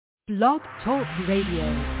Blog Talk Radio.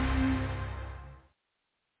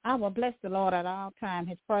 I will bless the Lord at all times.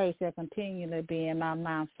 His praise shall continually be in my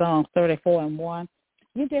mouth. Psalms 34:1.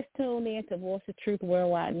 You just tuned in to Voice of Truth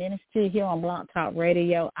Worldwide Ministry here on Blog Talk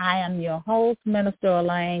Radio. I am your host, Minister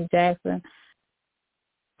Elaine Jackson.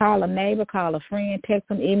 Call a neighbor, call a friend, text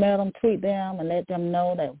them, email them, tweet them, and let them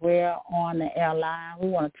know that we're on the air line. We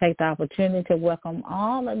want to take the opportunity to welcome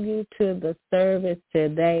all of you to the service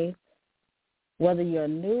today. Whether you're a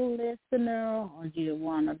new listener or you're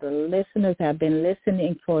one of the listeners have been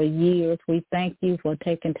listening for years, we thank you for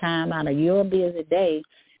taking time out of your busy day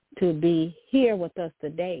to be here with us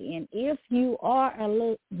today. And if you are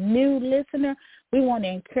a new listener, we want to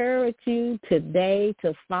encourage you today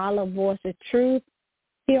to follow Voice of Truth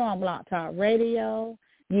here on Blog Talk Radio.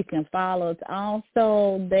 You can follow us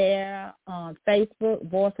also there on Facebook,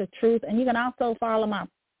 Voice of Truth, and you can also follow my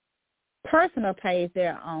personal page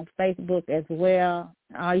there on Facebook as well.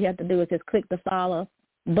 All you have to do is just click the follow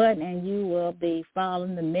button and you will be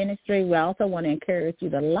following the ministry. We also want to encourage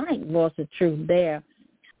you to like Voice of Truth there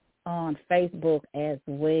on Facebook as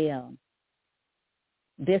well.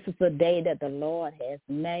 This is a day that the Lord has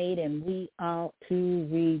made, and we ought to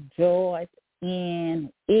rejoice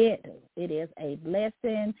in it. It is a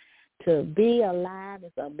blessing to be alive.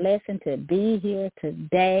 It's a blessing to be here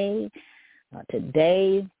today.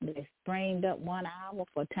 Today, they springed up 1 hour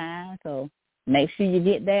for time, so make sure you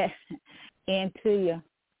get that into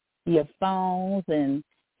your phones and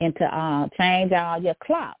into change all your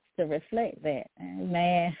clocks to reflect that. And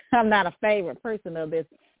man, I'm not a favorite person of this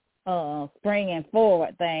springing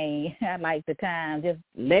forward thing. I like the time. Just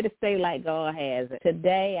let it stay like God has it.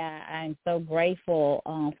 Today, I'm so grateful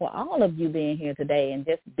for all of you being here today and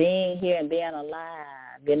just being here and being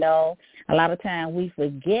alive. You know, a lot of times we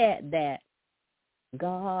forget that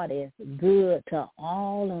God is good to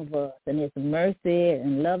all of us, and his mercy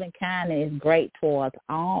and loving kindness is great towards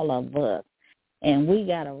all of us. And we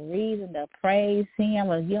got a reason to praise him.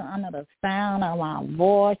 If you're under the sound of our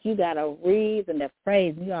voice, you got a reason to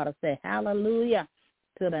praise him. You ought to say hallelujah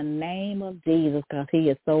to the name of Jesus, because he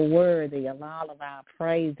is so worthy of all of our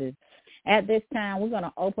praises. At this time, we're going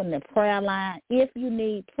to open the prayer line. If you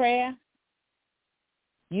need prayer,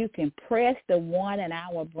 you can press the 1 and I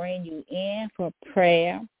will bring you in for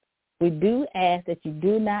prayer. We do ask that you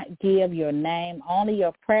do not give your name, only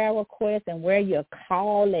your prayer request and where you're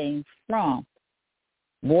calling from.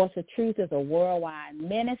 Voice of Truth is a worldwide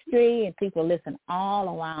ministry, and people listen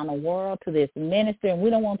all around the world to this ministry, and we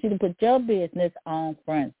don't want you to put your business on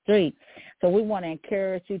Front Street. So we want to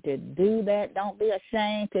encourage you to do that. Don't be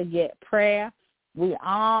ashamed to get prayer. We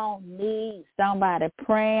all need somebody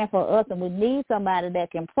praying for us, and we need somebody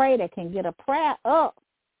that can pray, that can get a prayer up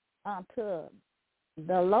unto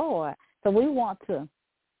the Lord. So we want to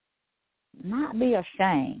not be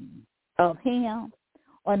ashamed of him,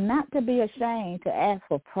 or not to be ashamed to ask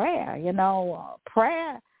for prayer. You know,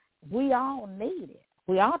 prayer, we all need it.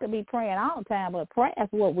 We ought to be praying all the time, but prayer is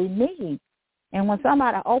what we need. And when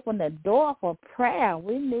somebody opens the door for prayer,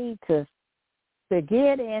 we need to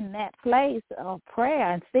get in that place of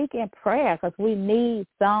prayer and seeking prayer, because we need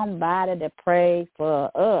somebody to pray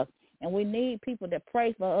for us. And we need people to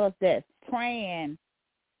pray for us that's praying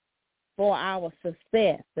for our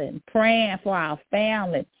success and praying for our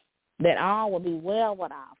family, that all will be well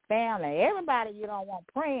with our family. Everybody you don't want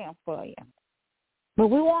praying for you. But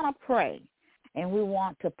we want to pray, and we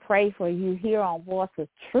want to pray for you here on Voice of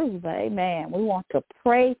Truth. Amen. We want to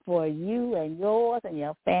pray for you and yours and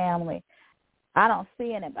your family. I don't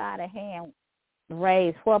see anybody hand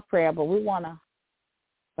raised for prayer, but we want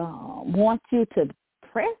you to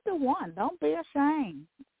press the 1. Don't be ashamed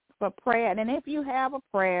for prayer. And if you have a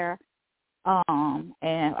prayer and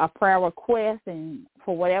a prayer request, and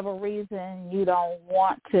for whatever reason you don't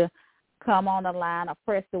want to come on the line or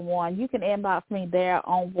press the 1, you can inbox me there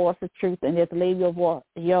on Voice of Truth and just leave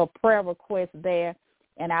your prayer request there,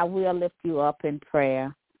 and I will lift you up in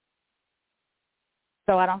prayer.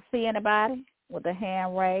 So I don't see anybody with a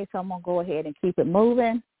hand raised, so I'm going to go ahead and keep it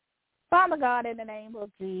moving. Father God, in the name of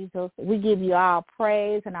Jesus, we give you all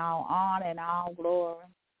praise and all honor and all glory.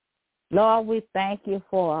 Lord, we thank you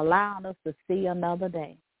for allowing us to see another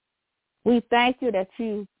day. We thank you that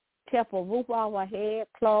you kept a roof over our head,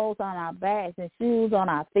 clothes on our backs, and shoes on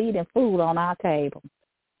our feet, and food on our table.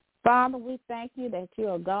 Father, we thank you that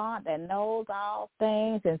you're a God that knows all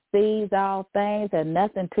things and sees all things, and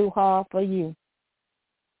nothing too hard for you.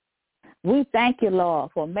 We thank you,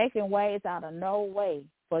 Lord, for making ways out of no way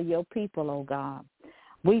for your people, oh God.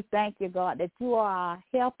 We thank you, God, that you are our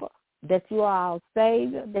helper, that you are our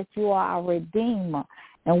Savior, that you are our Redeemer.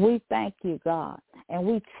 And we thank you, God. And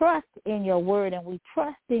we trust in your word, and we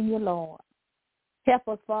trust in you, Lord. Help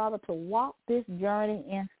us, Father, to walk this journey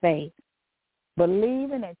in faith,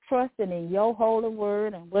 believing and trusting in your holy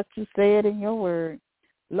word and what you said in your word.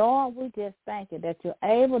 Lord, we just thank you that you're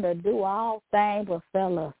able to do all things but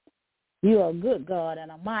fail us. You are a good God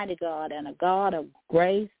and a mighty God and a God of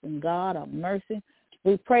grace and God of mercy.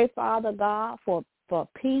 We pray, Father God, for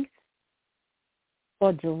peace,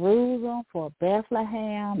 for Jerusalem, for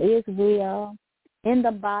Bethlehem, Israel, in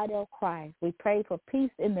the body of Christ. We pray for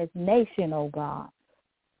peace in this nation, oh God,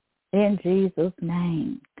 in Jesus'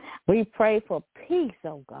 name. We pray for peace,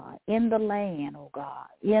 oh God, in the land, oh God,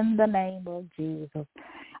 in the name of Jesus.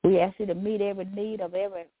 We ask you to meet every need of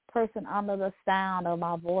every person under the sound of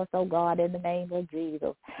my voice, oh God, in the name of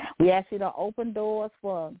Jesus. We ask you to open doors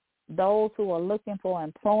for those who are looking for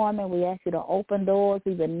employment. We ask you to open doors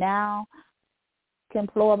even now.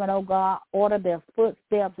 Employment, oh God, order their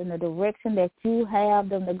footsteps in the direction that you have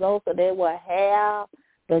them to go so they will have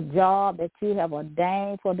the job that you have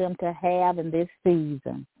ordained for them to have in this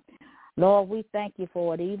season. Lord, we thank you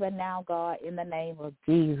for it even now, God, in the name of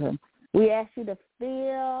Jesus. We ask you to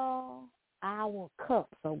fill our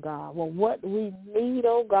cups, oh God, with what we need,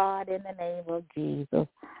 oh God, in the name of Jesus.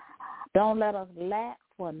 Don't let us lack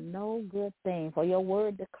for no good thing. For your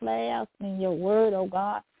word declares in your word, oh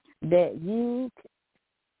God, that you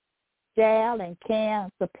shall and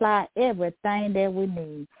can supply everything that we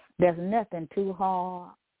need. There's nothing too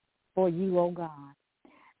hard for you, oh God.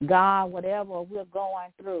 God, whatever we're going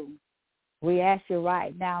through, we ask you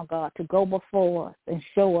right now, God, to go before us and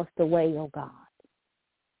show us the way, oh God.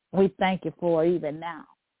 We thank you for it even now,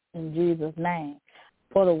 in Jesus' name.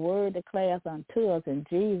 For the word declares unto us, and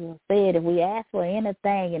Jesus said if we ask for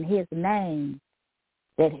anything in his name,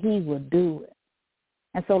 that he will do it.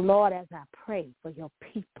 And so, Lord, as I pray for your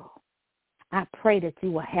people, I pray that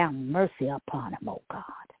you will have mercy upon them, oh God.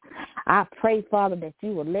 I pray, Father, that you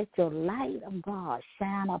will let your light of God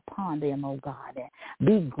shine upon them, oh God, and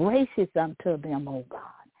be gracious unto them, oh God.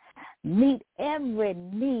 Meet every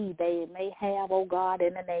need they may have, oh God,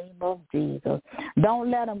 in the name of Jesus.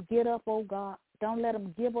 Don't let them get up, oh God. Don't let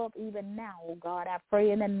them give up even now, oh God. I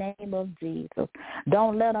pray in the name of Jesus.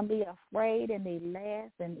 Don't let them be afraid in these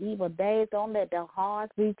last and evil days. Don't let their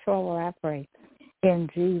hearts be troubled, I pray, in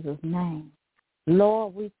Jesus' name.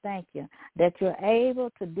 Lord, we thank you that you're able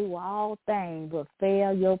to do all things but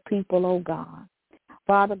fail your people, oh God.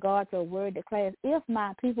 Father God, your word declares, if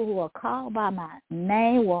my people who are called by my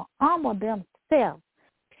name will humble themselves,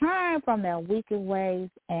 turn from their wicked ways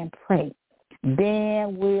and pray,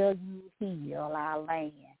 then will you heal our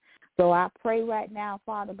land. So I pray right now,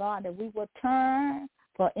 Father God, that we will turn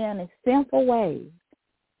from any sinful ways,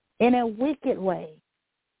 any wicked way,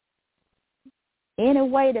 any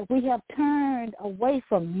way that we have turned away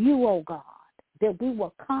from you, oh God, that we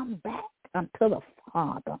will come back unto the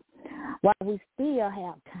Father while we still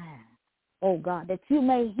have time, oh God, that you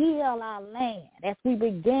may heal our land as we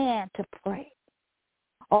began to pray.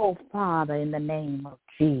 Oh, Father, in the name of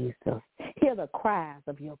Jesus, hear the cries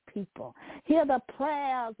of your people. Hear the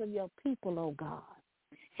prayers of your people, oh God.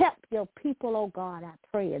 Help your people, oh God, I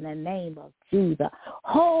pray in the name of Jesus.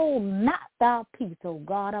 Hold not thy peace, oh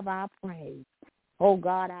God of our praise. Oh,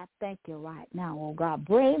 God, I thank you right now, oh, God.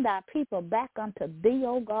 Bring thy people back unto thee,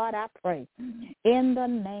 oh, God, I pray. In the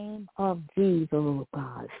name of Jesus, oh,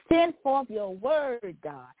 God. Send forth your word,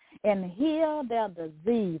 God, and heal their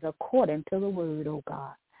disease according to the word, oh,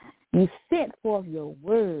 God. You sent forth your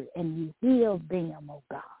word, and you healed them, oh,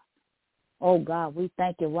 God. Oh, God, we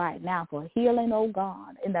thank you right now for healing, oh,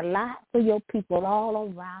 God, in the lives of your people all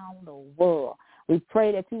around the world. We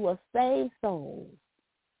pray that you will save souls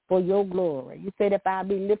for your glory. You said if I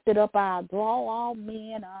be lifted up, I'll draw all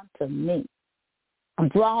men unto me.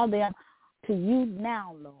 Draw them to you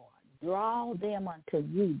now, Lord. Draw them unto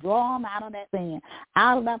you. Draw them out of that sin,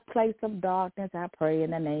 out of that place of darkness, I pray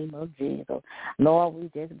in the name of Jesus. Lord,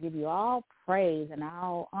 we just give you all praise and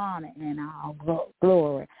all honor and all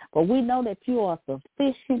glory. For we know that you are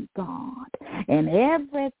sufficient God, and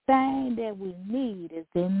everything that we need is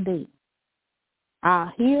in thee.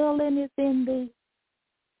 Our healing is in thee.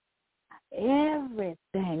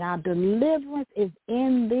 Everything, our deliverance is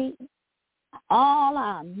in thee. All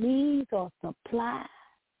our needs are supplied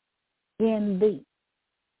in thee.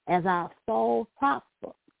 As our soul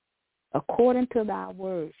prosper, according to thy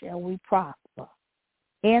word shall we prosper.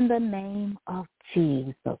 In the name of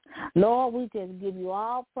Jesus. Lord, we just give you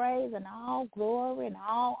all praise and all glory and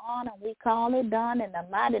all honor. We call it done in the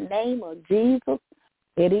mighty name of Jesus.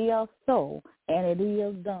 It is so, and it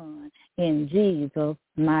is done in Jesus'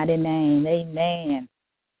 mighty name. Amen.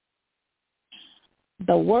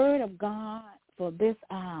 The word of God for this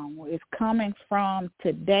hour is coming from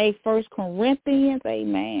today, 1 Corinthians,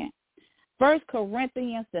 amen. 1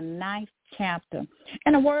 Corinthians, the 9th chapter.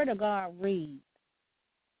 And the word of God reads,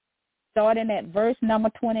 starting at verse number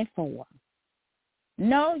 24.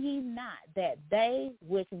 Know ye not that they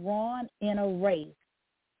which run in a race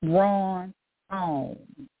run on,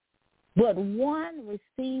 but one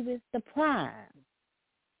receiveth the prize.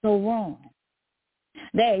 So run,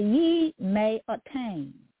 that ye may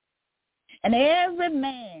attain. And every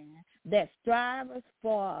man that striveth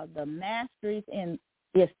for the mastery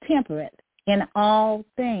is temperate in all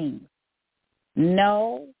things.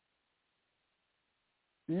 No,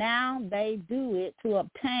 now they do it to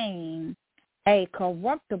obtain a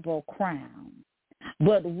corruptible crown,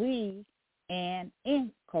 but we an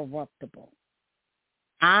incorruptible.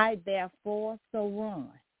 I therefore so run,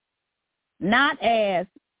 not as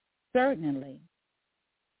certainly,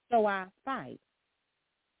 so I fight,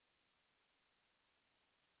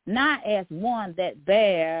 not as one that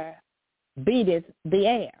beateth the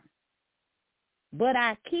air, but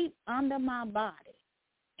I keep under my body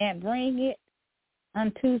and bring it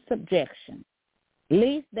unto subjection,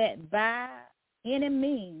 lest that by any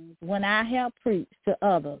means, when I have preached to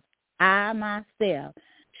others, I myself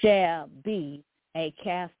shall be a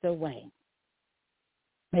castaway.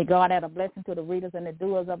 May God add a blessing to the readers and the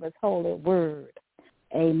doers of his holy word.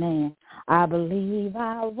 Amen. I believe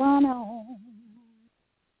I'll run on,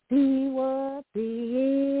 see what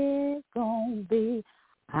the is gonna be.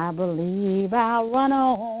 I believe I'll run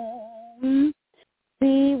on,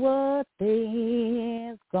 see what the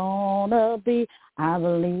is gonna be. I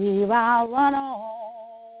believe I'll run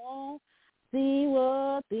on, see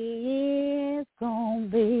what the is gonna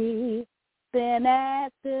be. Then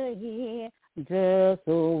at the end, just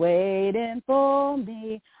waiting for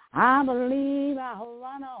me. I believe I'll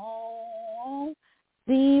run on,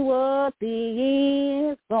 see what the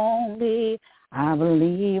is gonna be. I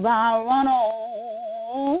believe I'll run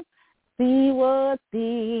on, see what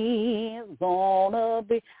the is gonna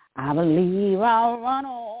be. I believe I'll run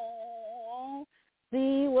on,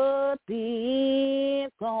 see what the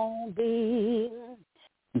is gonna be.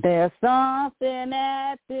 There's something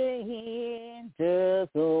at the end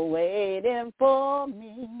just waiting for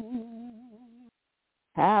me.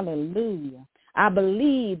 Hallelujah. I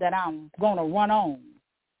believe that I'm going to run on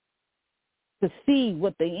to see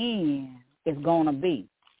what the end is going to be.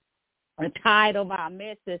 The title of our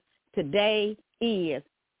message today is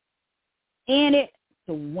In It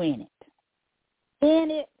to Win It.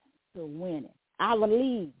 In it to win it. I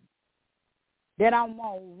believe that I'm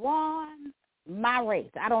going to run my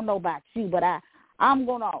race. I don't know about you, but I'm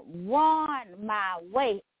going to run my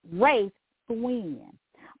race to win.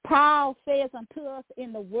 Paul says unto us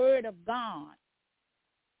in the word of God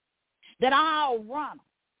that all runners,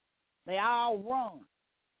 they all run.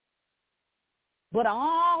 But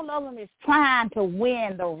all of them is trying to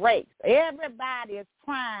win the race. Everybody is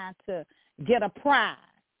trying to get a prize,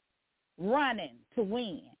 running to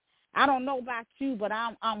win. I don't know about you, but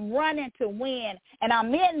I'm running to win, and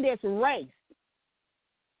I'm in this race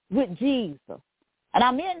with Jesus. And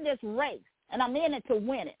I'm in this race, and I'm in it to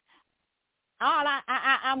win it. All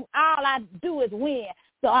I do is win.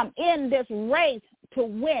 So I'm in this race to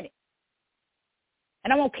win it.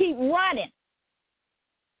 And I'm going to keep running.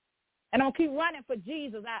 And I'm going to keep running for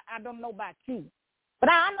Jesus. I don't know about you. But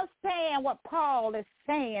I understand what Paul is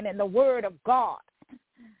saying in the word of God.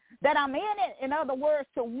 That I'm in it, in other words,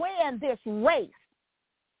 to win this race.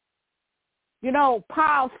 You know,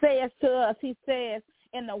 Paul says to us, he says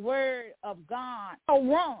in the word of God, so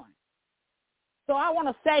run. So I want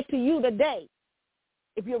to say to you today,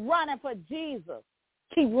 if you're running for Jesus,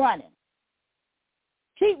 keep running.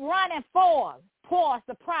 Keep running towards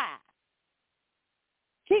the prize.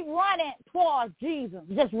 Keep running towards Jesus.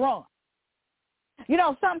 Just run. You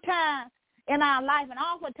know, sometimes in our life, and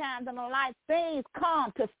oftentimes in our life, things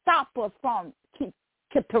come to stop us from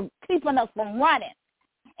keeping us from running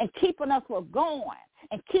and keeping us from going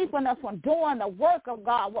and keeping us from doing the work of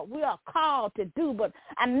God, what we are called to do. But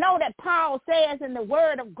I know that Paul says in the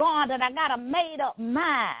word of God that I got a made-up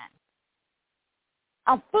mind.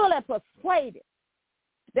 I'm fully persuaded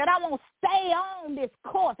that I'm going to stay on this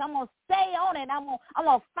course. I'm going to stay on it. I'm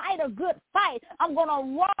going to fight a good fight. I'm going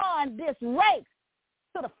to run this race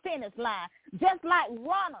to the finish line. Just like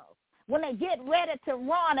runners, when they get ready to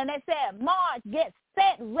run and they say, march, get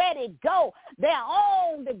set, ready, go. They're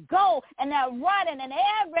on the go and they're running and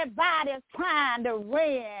everybody's trying to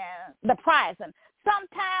win the prize. And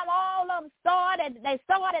sometimes all of them start at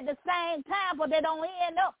the same time, but they don't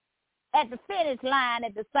end up at the finish line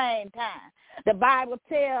at the same time. The Bible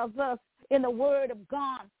tells us in the word of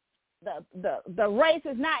God the race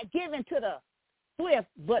is not given to the swift,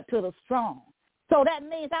 but to the strong. So that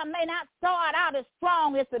means I may not start out as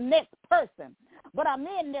strong as the next person, but I'm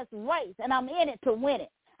in this race, and I'm in it to win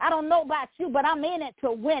it. I don't know about you, but I'm in it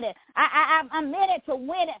to win it. I'm in it to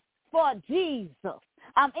win it for Jesus.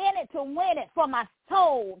 I'm in it to win it for my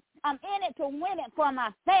soul. I'm in it to win it for my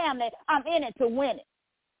family. I'm in it to win it.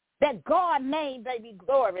 That God's name may be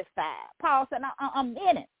glorified. Paul said, I'm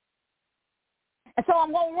in it. And so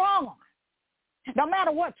I'm going to run. No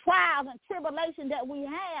matter what trials and tribulations that we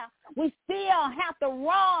have, we still have to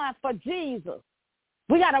run for Jesus.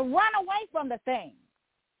 We got to run away from the things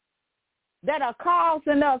that are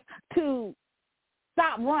causing us to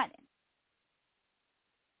stop running.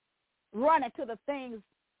 Running to the things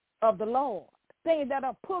of the Lord. Things that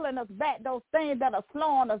are pulling us back, those things that are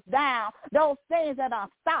slowing us down, those things that have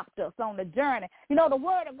stopped us on the journey. You know, the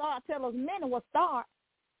word of God tells us many will start.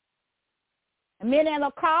 And many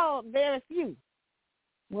are called, very few.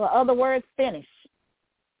 Well, other words, finish.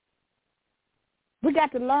 We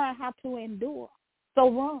got to learn how to endure. So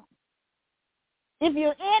run. If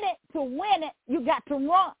you're in it to win it, you got to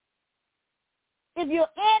run. If you're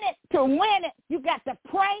in it to win it, you got to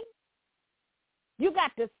pray. You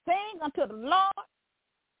got to sing unto the Lord.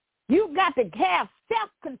 You got to have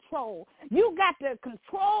self-control. You got to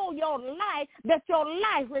control your life, that your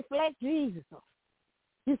life reflects Jesus.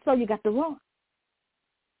 So you got to run.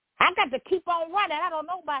 I got to keep on running. I don't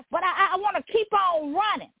know about, but I want to keep on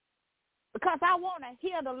running because I want to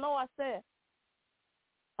hear the Lord say,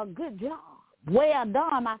 a good job. Well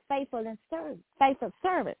done, my faithful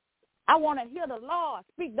servant. I want to hear the Lord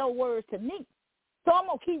speak those words to me. So I'm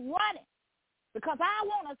going to keep running because I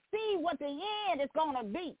want to see what the end is going to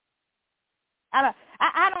be. I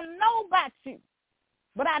don't know about you,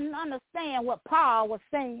 but I understand what Paul was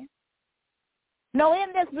saying. No,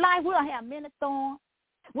 in this life we'll have many thorns.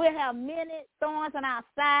 We'll have many thorns on our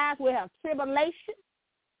sides. We'll have tribulation.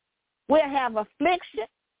 We'll have affliction.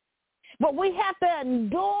 But we have to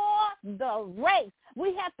endure the race.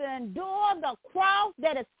 We have to endure the cross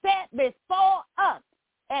that is set before us.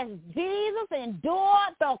 As Jesus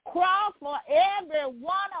endured the cross for every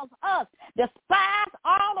one of us, despite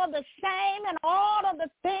all of the shame and all of the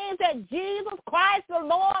things that Jesus Christ the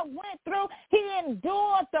Lord went through, he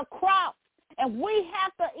endured the cross. And we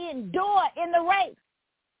have to endure in the race.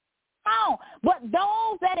 Oh, but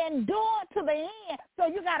those that endure to the end, so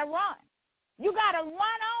you got to run. You got to run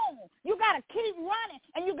on. You got to keep running,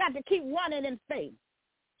 and you got to keep running in faith.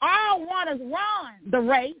 All runners run the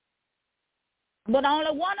race, but only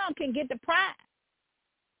one of them can get the prize.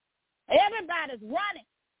 Everybody's running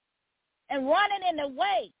and running in the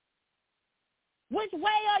way. Which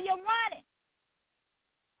way are you running?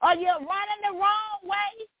 Are you running the wrong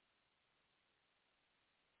way?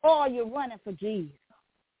 Or are you running for Jesus?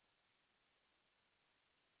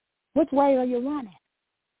 Which way are you running?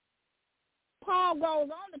 Paul goes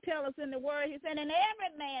on to tell us in the word, he said, and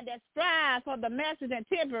every man that strives for the message and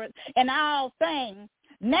temperance in all things,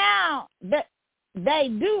 now that they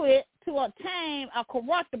do it to attain a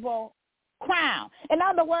corruptible crown. In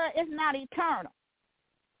other words, it's not eternal.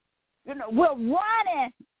 You know, we're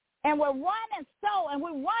running, and we're running so, and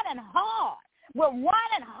we're running hard. We're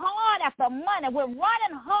running hard after money. We're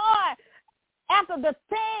running hard after the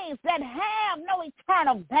things that have no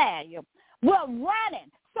eternal value. We're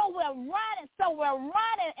running. So we're running,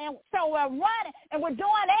 and we're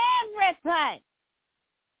doing everything.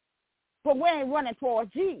 But we ain't running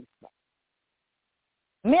towards Jesus.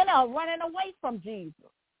 Men are running away from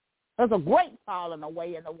Jesus. There's a great falling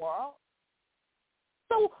away in the world.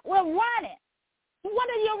 So we're running. What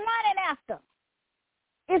are you running after?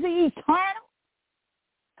 Is it eternal?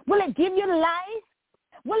 Will it give you life?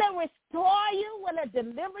 Will it restore you? Will it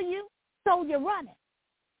deliver you? So you're running.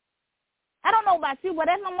 I don't know about you, but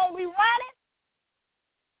if I'm going to be running,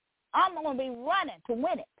 I'm going to be running to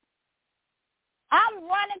win it. I'm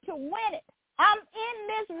running to win it. I'm in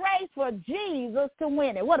this race for Jesus to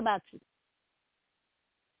win it. What about you?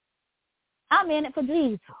 I'm in it for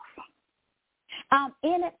Jesus. I'm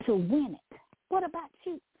in it to win it. What about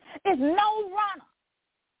you? There's no runner,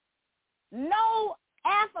 no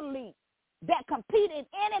athlete that compete in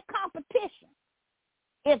any competition.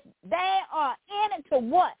 If they are in it to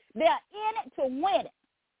what? They're in it to win it.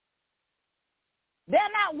 They're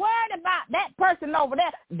not worried about that person over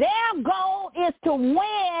there. Their goal is to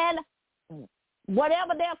win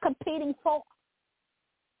whatever they're competing for.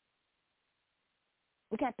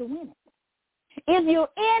 We got to win it. If you're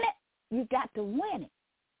in it, you got to win it.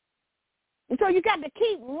 And so you got to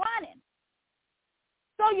keep running.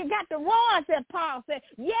 So you got to run, said Paul said.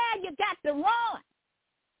 Yeah, you got to run.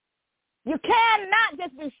 You cannot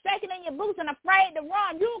just be shaking in your boots and afraid to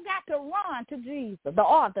run. You got to run to Jesus, the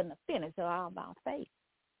author and the finisher of our faith.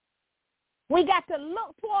 We got to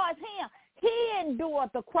look towards him. He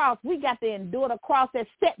endured the cross. We got to endure the cross that's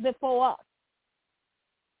set before us.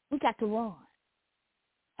 We got to run.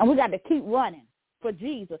 And we got to keep running for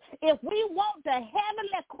Jesus. If we want the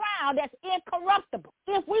heavenly crown that's incorruptible,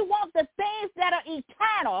 if we want the things that are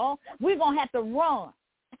eternal, we're going to have to run.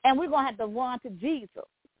 And we're going to have to run to Jesus.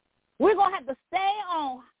 We're going to have to stay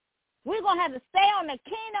on the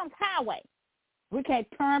kingdom's highway. We can't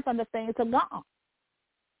turn from the things of God.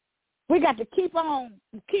 We got to keep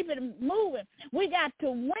it moving. We got to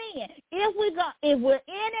win. If we're in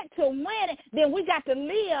it to win it, then we got to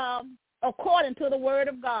live according to the word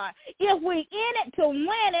of God. If we're in it to win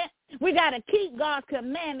it, we got to keep God's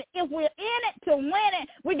commandment. If we're in it to win it,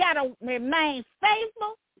 we got to remain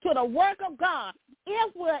faithful to the work of God.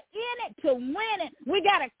 If we're in it to win it, we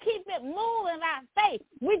got to keep it moving by faith.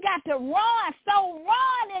 We got to run. So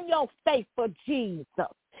run in your faith for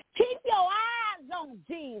Jesus. Keep your eyes on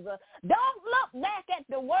Jesus. Don't look back at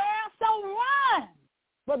the world. So run,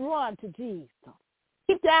 but run to Jesus.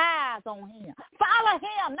 Keep your eyes on him. Follow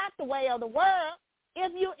him, not the way of the world.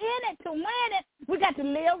 If you're in it to win it, we got to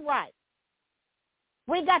live right.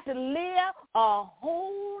 We got to live a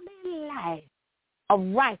holy life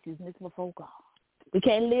of righteousness before God. We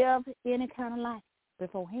can't live any kind of life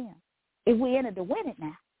before him if we're in it to win it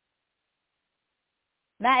now.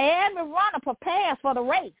 Now, every runner prepares for the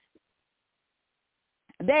race.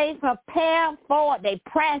 They prepare for it. They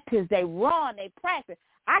practice. They run. They practice.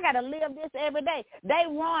 I got to live this every day. They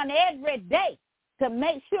run every day to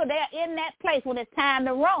make sure they're in that place when it's time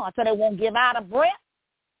to run so they won't give out of breath.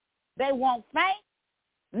 They won't faint,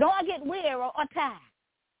 nor get weary or tired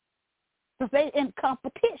because they're in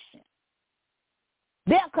competition.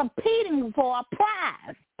 They're competing for a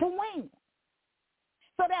prize to win.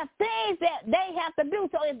 So there are things that they have to do.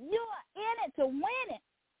 So if you're in it to win it,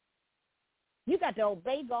 you got to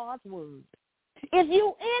obey God's word. If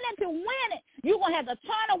you're in it to win it, you're going to have to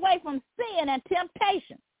turn away from sin and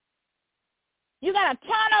temptation. You got to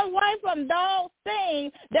turn away from those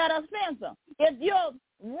things that are sinful. If you're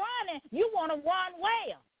running, you want to run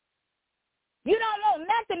well. You don't want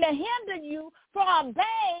nothing to hinder you from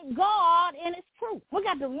obeying God in his truth. We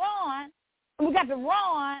got to run. We got to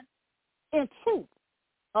run in truth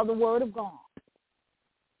of the word of God.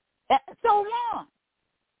 So run.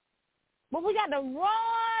 But we got to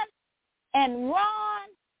run and run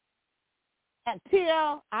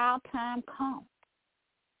until our time comes.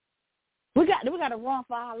 We got to run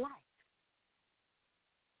for our life.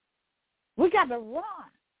 We got to run.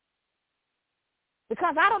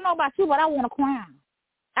 Because I don't know about you, but I want a crown.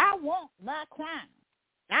 I want my crown.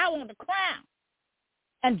 I want the crown.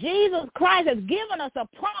 And Jesus Christ has given us a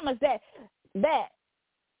promise that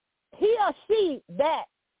he or she that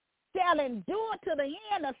shall endure to the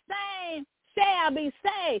end, the same shall be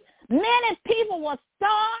saved. Many people will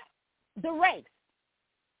start the race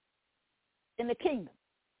in the kingdom.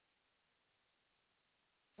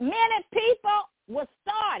 Many people will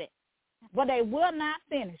start it, but they will not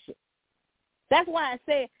finish it. That's why I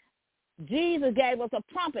said Jesus gave us a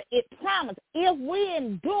promise. It promised if we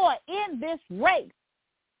endure in this race,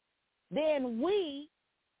 then we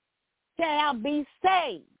shall be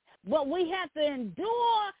saved. But we have to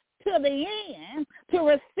endure to the end to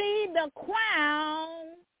receive the crown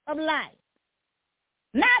of life.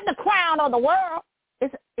 Not the crown of the world.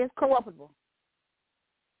 It's corruptible.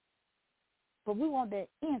 But we want that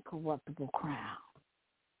incorruptible crown.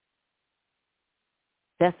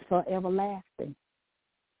 That's for everlasting.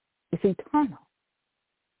 It's eternal.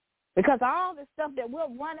 Because all the stuff that we're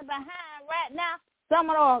running behind right now,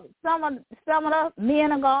 some of the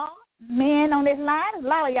men of God, men on this line, there's a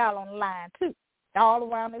lot of y'all on the line too, all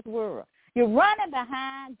around this world. You're running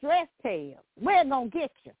behind dress tails. Where's it going to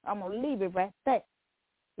get you? I'm going to leave it right there.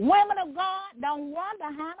 Women of God, don't run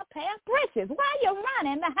behind a pair of breeches. Why are you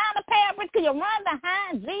running behind a pair of breeches? Because you run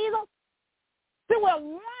behind Jesus. So we're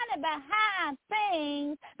running behind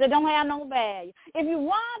things that don't have no value. If you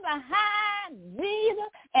run behind Jesus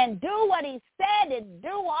and do what he said to do,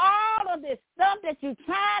 all of this stuff that you're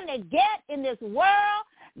trying to get in this world,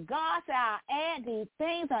 God said, I'll add these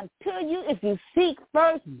things unto you if you seek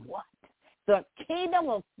first what? The kingdom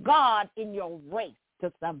of God in your race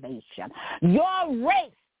to salvation. Your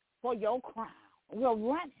race for your crown. We're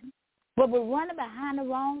running, but we're running behind the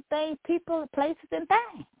wrong things, people, places, and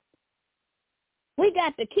things. We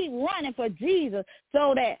got to keep running for Jesus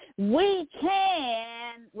so that we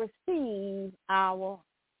can receive our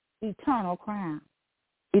eternal crown,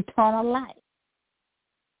 eternal life.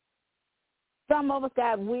 Some of us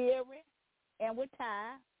got weary. and we're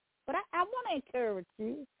tired. But I want to encourage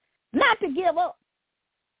you not to give up.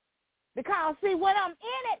 Because, see, when I'm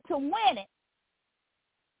in it to win it,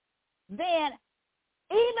 then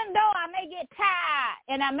even though I may get tired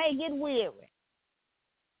and I may get weary,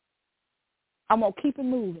 I'm going to keep it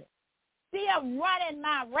moving. Still running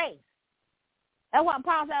my race. That's what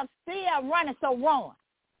Paul said, still running, so run.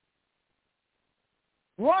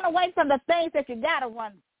 Run away from the things that you got to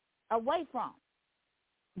run away from,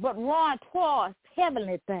 but run towards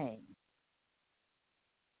heavenly things.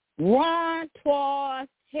 Run towards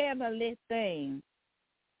heavenly things.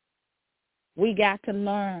 We got to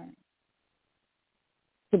learn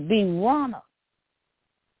to be runners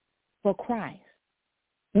for Christ.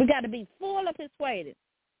 We got to be fully persuaded,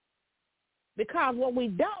 because what we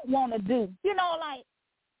don't want to do, like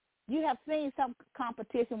you have seen some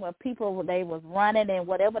competition where people, they was running and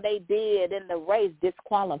whatever they did in the race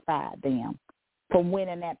disqualified them from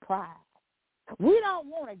winning that prize. We don't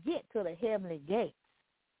want to get to the heavenly gates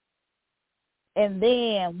and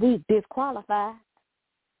then we disqualified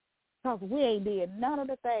because we ain't did none of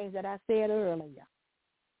the things that I said earlier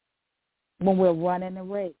when we're running the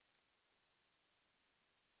race.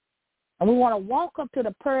 And we want to walk up to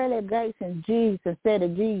the pearly gates in Jesus and say to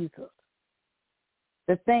Jesus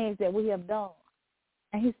the things that we have done.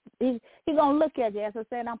 And he's going to look at you, as I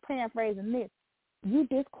said, I'm paraphrasing this. You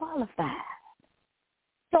disqualified.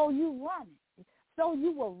 So you running. So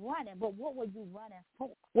you were running, but what were you running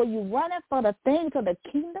for? Were you running for the things of the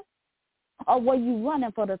kingdom, or were you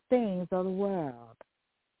running for the things of the world?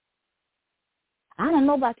 I don't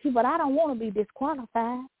know about you, but I don't want to be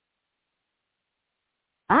disqualified.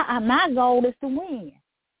 My goal is to win.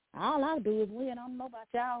 All I do is win. I don't know about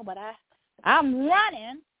y'all, but I'm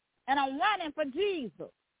running, and I'm running for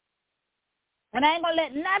Jesus. And I ain't going to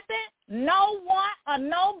let nothing, no one, or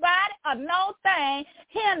nobody, or no thing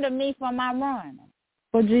hinder me from my running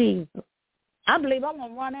for Jesus. I believe I'm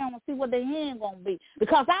going to run out and see what the end going to be,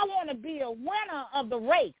 because I want to be a winner of the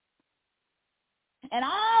race. And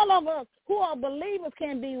all of us who are believers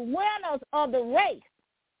can be winners of the race.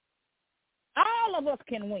 All of us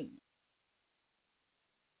can win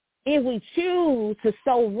if we choose to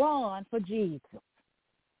so run for Jesus.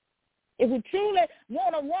 If we truly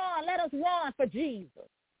want to run, let us run for Jesus.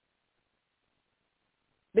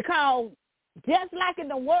 Because just like in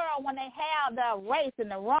the world, when they have the race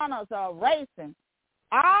and the runners are racing,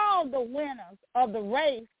 all the winners of the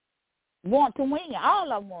race want to win.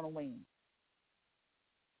 All of them want to win.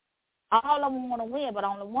 All of them want to win, but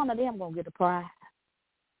only one of them going to get the prize.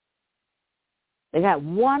 They got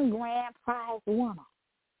one grand prize winner.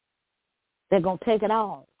 They're going to take it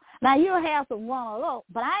all. Now, you'll have some runner-up,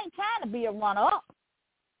 but I ain't trying to be a runner-up.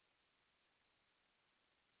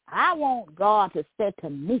 I want God to say to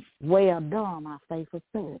me, well done, my faithful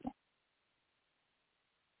servant.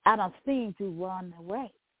 I done seen you run the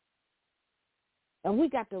race. And we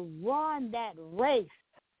got to run that race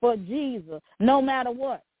for Jesus no matter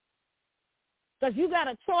what. Because you got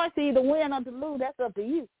a choice to either win or to lose. That's up to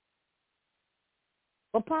you.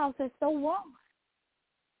 But Paul says, so run.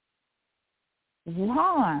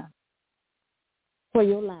 Run for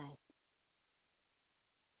your life.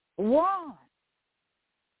 Run.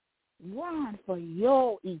 Run for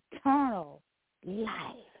your eternal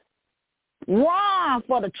life. Run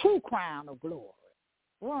for the true crown of glory.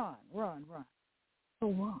 Run, run, run. So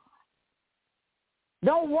run.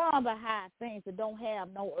 Don't run behind things that don't have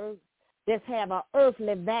no earth, just have an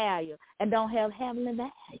earthly value and don't have heavenly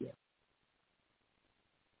value.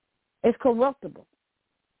 It's corruptible.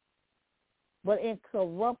 But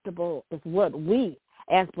incorruptible is what we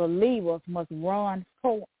as believers must run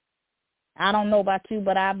for. I don't know about you,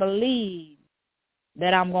 but I believe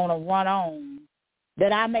that I'm going to run on,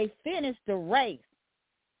 that I may finish the race,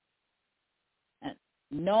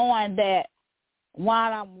 knowing that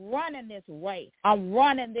while I'm running this race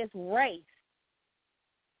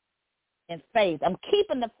in faith. I'm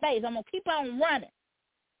keeping the faith. I'm going to keep on running.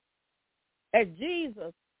 As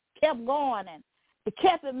Jesus kept going and he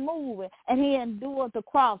kept it moving, and he endured the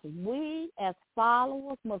cross. We as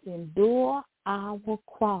followers must endure our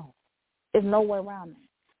cross. There's no way around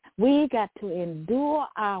that. We got to endure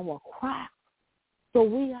our cross. So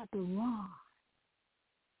we have to run.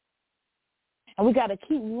 And we got to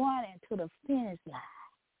keep running to the finish line.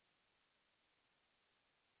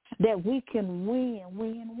 That we can win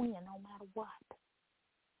no matter what.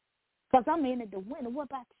 Because I'm in it to win it. What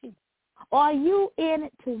about you? Are you in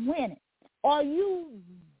it to win it? Are you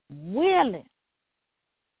willing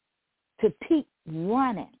to keep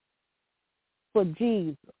running for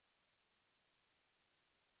Jesus?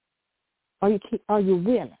 Are you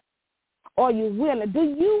willing? Are you willing? Do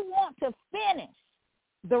you want to finish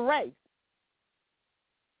the race?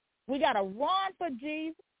 We got to run for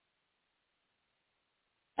Jesus,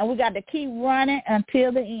 and we got to keep running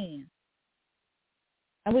until the end.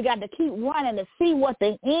 And we got to keep running to see what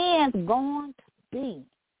the end's going to be.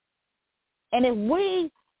 And if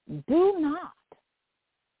we do not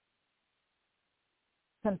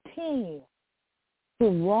continue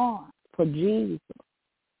to run for Jesus,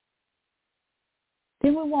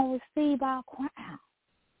 then we won't receive our crown.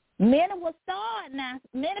 Many will start now.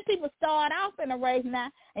 Many people start off in a race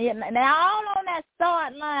now, and they're all on that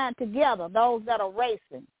start line together, those that are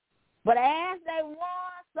racing. But as they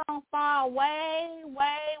run, some fall way,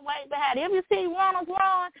 way, way behind. If you see runners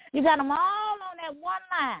run, you got them all on that one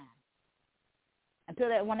line. Until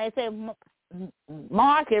that, when they say,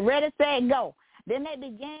 mark it, ready, set, go. Then they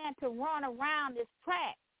began to run around this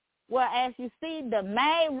track. Well, as you see, the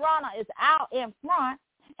main runner is out in front,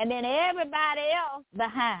 and then everybody else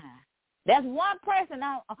behind. There's one person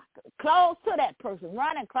on, close to that person,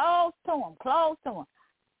 running close to him.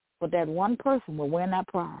 But that one person will win that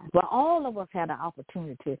prize. But all of us had an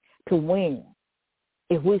opportunity to win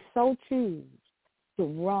if we so choose to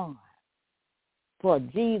run for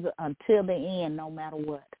Jesus until the end, no matter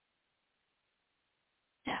what.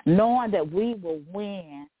 Knowing that we will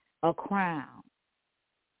win a crown.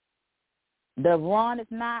 The run is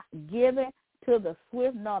not given to the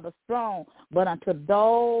swift nor the strong, but unto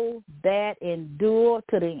those that endure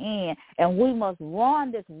to the end. And we must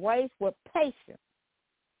run this race with patience.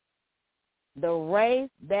 The race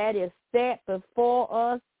that is set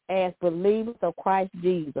before us as believers of Christ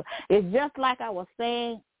Jesus. It's just like I was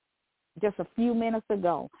saying just a few minutes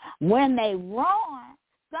ago. When they run,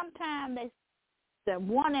 sometimes the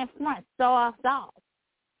one in front starts off.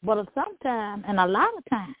 But sometimes, and a lot of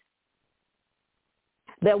times,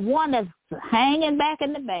 that one that's hanging back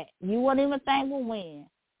in the back, you wouldn't even think will win,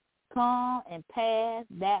 come and pass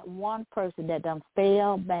that one person that done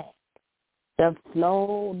fell back, done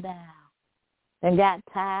slowed down, and got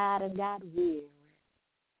tired and got weary,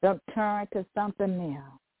 done turned to something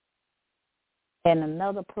else, and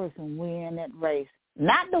another person win that race.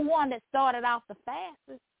 Not the one that started off the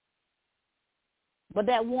fastest, but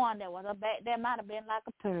that one that was back there might have been like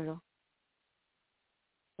a turtle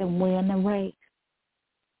and win the race.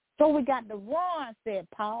 So we got to run, said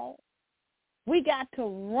Paul. We got to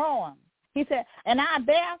run. He said, and I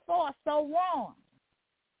therefore so run.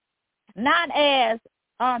 Not as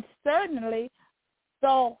uncertainly,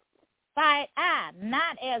 so fight I,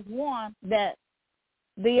 not as one that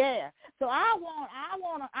the air. So I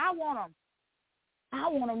want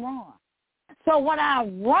to run. So when I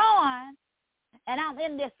run and I'm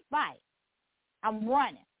in this fight, I'm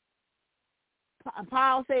running.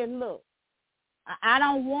 Paul said, look, I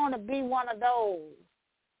don't want to be one of those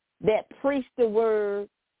that preach the word.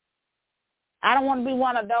 I don't want to be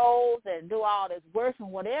one of those that do all this work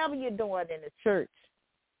and whatever you're doing in the church.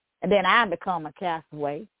 And then I become a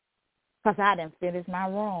castaway because I didn't finish my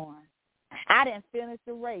run. I didn't finish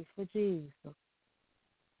the race for Jesus.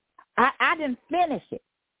 I didn't finish it.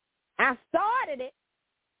 I started it,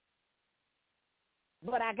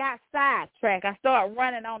 but I got sidetracked. I started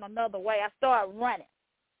running on another way. I started running.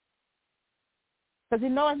 Because,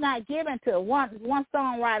 it's not given to, one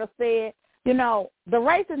songwriter said, the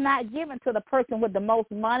race is not given to the person with the most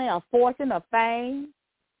money or fortune or fame,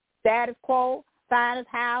 status quo, finest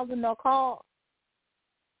housing or cars.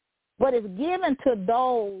 But it's given to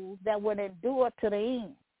those that will endure to the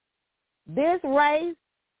end. This race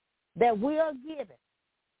that we are given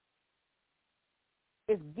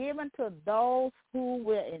is given to those who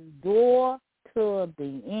will endure to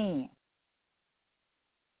the end.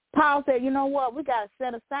 Paul said, you know what? We got to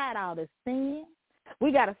set aside all this sin.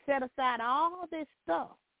 We got to set aside all this stuff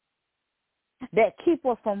that keep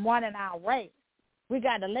us from running our race. We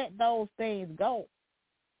got to let those things go.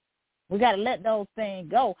 We got to let those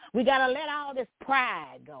things go. We got to let all this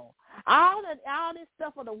pride go. All this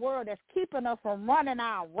stuff of the world that's keeping us from running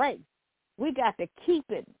our race. We got to keep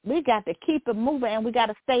it. We got to keep it moving, and we got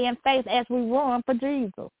to stay in faith as we run for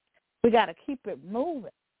Jesus. We got to keep it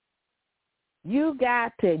moving. You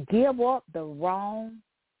got to give up the wrong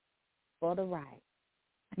for the right.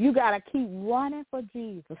 You got to keep running for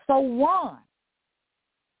Jesus. So run.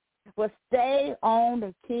 But stay on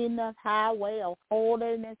the kingdom highway of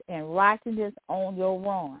holiness and righteousness on your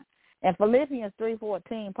run. In Philippians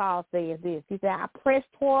 3:14, Paul says this. He said, I press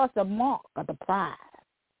towards the mark of the prize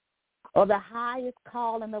of the highest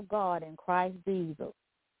calling of God in Christ Jesus.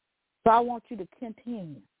 So I want you to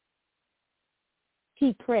continue.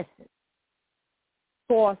 Keep pressing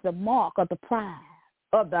towards the mark of the prize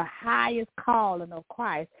of the highest calling of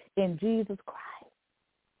Christ in Jesus Christ.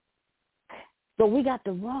 So we got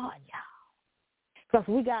to run, y'all, because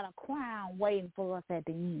we got a crown waiting for us at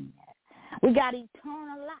the end. We got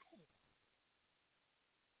eternal life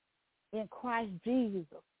in Christ Jesus,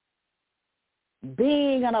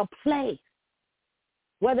 being in a place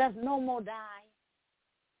where there's no more dying,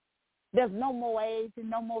 there's no more age, and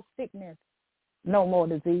no more sickness, no more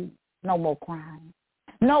disease, no more crime,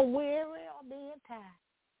 no weary or being tired.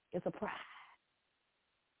 It's a prize.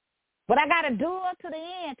 But I got to endure to the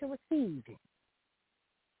end to receive it.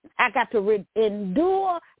 I got to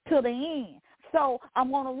endure to the end. So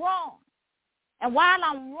I'm going to run. And while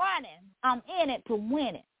I'm running, I'm in it to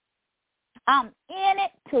win it. I'm in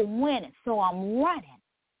it to win it. So I'm running.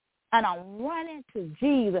 And I'm running to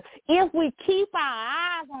Jesus. If we keep our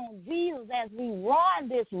eyes on Jesus as we run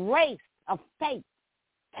this race of faith,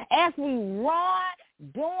 as we run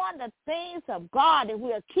doing the things of God, that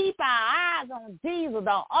we'll keep our eyes on Jesus,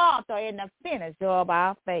 the author and the finisher of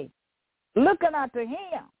our faith. Looking unto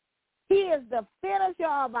him. He is the finisher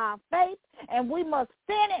of our faith, and we must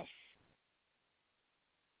finish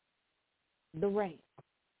the race.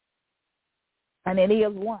 And it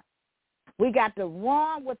is one. We got to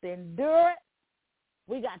run with endurance.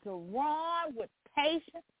 We got to run with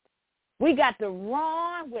patience. We got to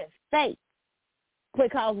run with faith.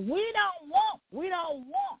 Because we don't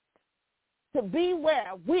want to be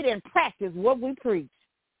where we didn't practice what we preached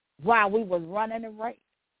while we was running the race.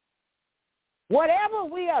 Whatever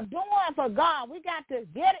we are doing for God, we got to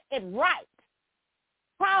get it right.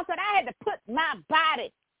 Paul said, I had to put my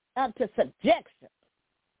body into subjection.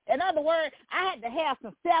 In other words, I had to have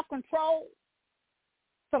some self-control,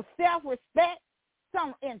 some self-respect,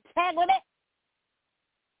 some integrity.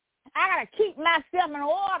 I got to keep myself in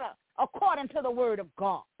order according to the word of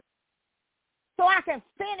God, so I can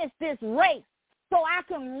finish this race, so I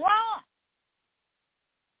can run.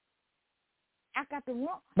 I got to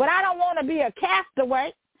run. But I don't want to be a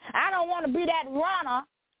castaway. I don't want to be that runner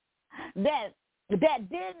that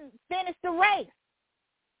didn't finish the race.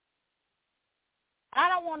 I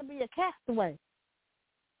don't want to be a castaway.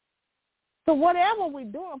 So whatever we're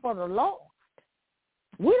doing for the Lord,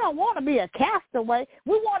 we don't want to be a castaway.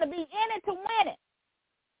 We want to be in it to win it,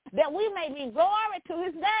 that we may be glory to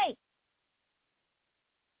his name.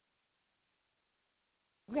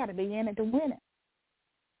 We got to be in it to win it.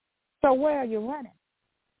 So where are you running?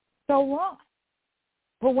 So run.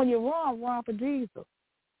 But when you run for Jesus.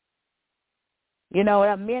 You know,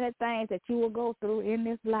 there are many things that you will go through in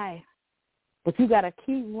this life, but you got to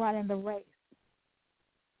keep running the race.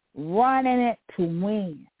 Running it to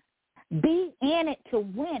win. Be in it to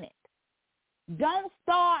win it. Don't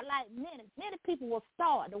start like many. Many people will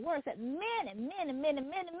start. The word said many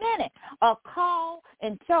are called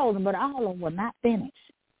and chosen, but all of them will not finish.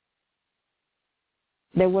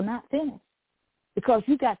 They will not finish because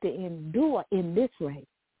you got to endure in this race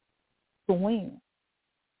to win.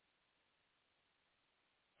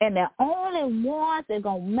 And the only ones that are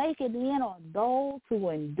going to make it in are those who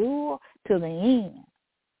endure to the end.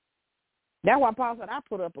 That's why Paul said, I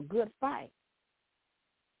put up a good fight.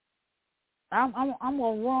 I'm going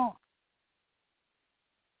to run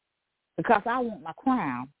because I want my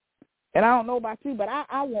crown. And I don't know about you, but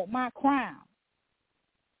I want my crown.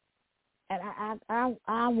 And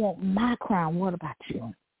I want my crown. What about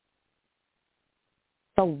you?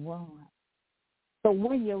 So run. So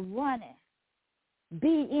when you're running,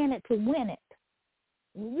 be in it to win it.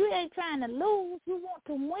 You ain't trying to lose. You want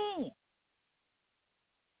to win.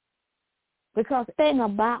 Because the thing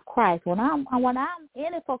about Christ, when I'm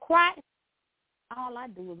in it for Christ, all I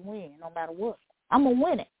do is win no matter what. I'm going to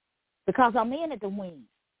win it because I'm in it to win.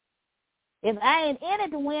 If I ain't in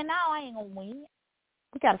it to win, now I ain't going to win.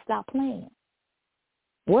 We got to stop playing.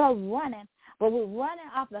 We're running, but we're running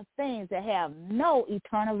off the things that have no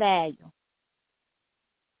eternal value,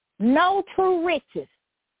 no true riches.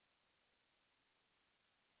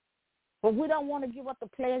 But we don't want to give up the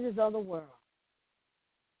pleasures of the world.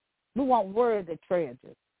 We want worthy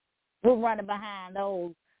treasures. We're running behind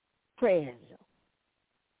those pleasures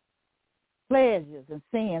and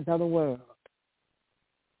sins of the world.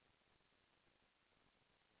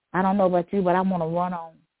 I don't know about you, but I want to run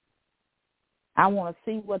on. I want to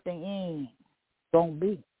see what the end going to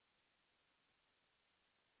be.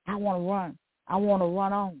 I want to run. I want to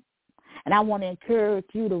run on. And I want to encourage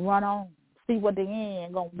you to run on. See what the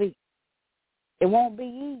end going to be. It won't be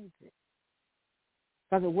easy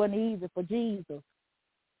because it wasn't easy for Jesus.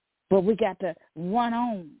 But we got to run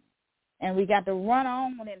on. And we got to run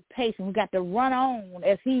on in patience. We got to run on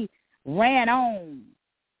as he ran on.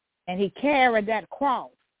 And he carried that cross.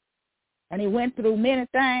 And he went through many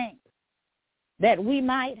things that we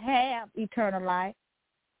might have eternal life.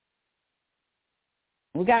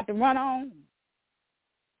 We got to run on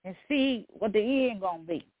and see what the end going to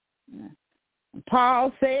be.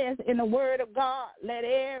 Paul says in the word of God, let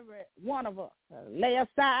every one of us lay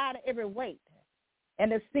aside every weight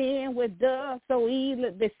and the sin which does so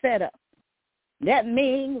easily beset us. That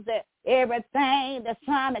means that everything that's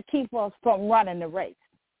trying to keep us from running the race.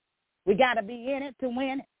 We got to be in it to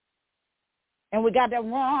win it. And we got to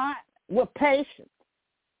run with patience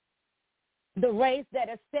the race that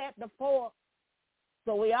is set before us.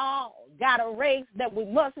 So we all got a race that we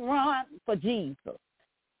must run for Jesus.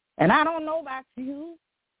 And I don't know about you,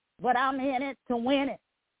 but I'm in it to win it.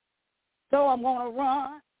 So I'm going to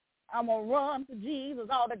run. I'm going to run for Jesus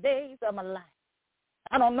all the days of my life.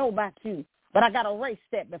 I don't know about you, but I got a race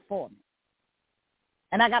set before me.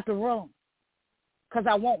 And I got to run because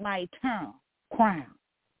I want my eternal crown.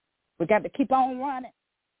 We got to keep on running.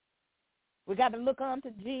 We got to look unto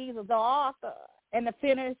Jesus, the author and the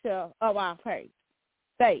finisher of our faith.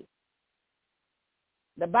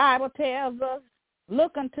 The Bible tells us,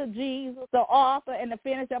 look unto Jesus, the author and the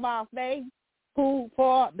finisher of our faith, who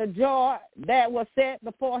for the joy that was set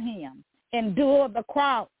before him endured the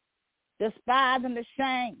cross, despising the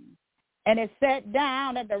shame, and is set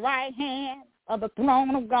down at the right hand of the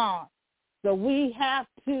throne of God. So we have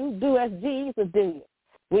to do as Jesus did.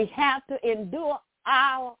 We have to endure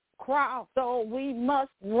our cross. So we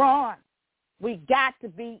must run. We got to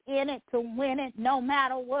be in it to win it no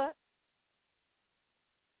matter what.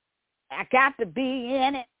 I got to be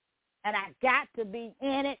in it, and I got to be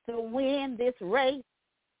in it to win this race.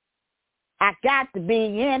 I got to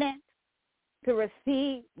be in it to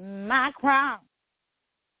receive my crown.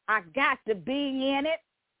 I got to be in it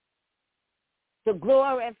to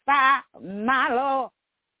glorify my Lord.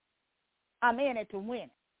 I'm in it to win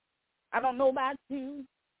it. I don't know about you,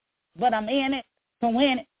 but I'm in it to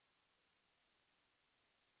win it.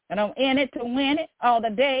 And I'm in it to win it all the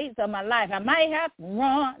days of my life. I might have to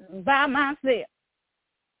run by myself.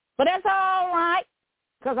 But that's all right,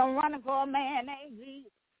 because I'm running for a man named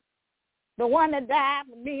Jesus, the one that died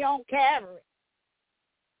for me on Calvary,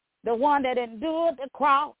 the one that endured the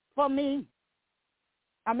cross for me.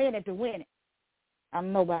 I'm in it to win it. I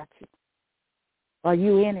don't know about you. Are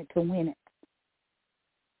you in it to win it?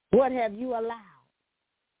 What have you allowed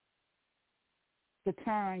to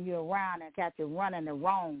turn you around and got you running the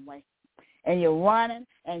wrong way? And you're running,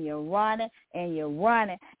 and you're running, and you're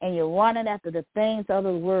running, and you're running after the things of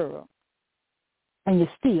the world. And you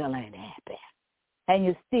still ain't happy. And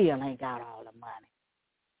you still ain't got all the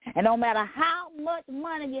money. And no matter how much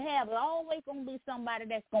money you have, there's always going to be somebody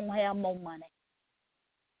that's going to have more money.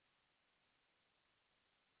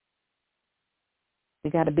 You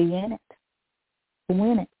got to be in it to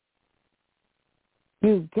win it.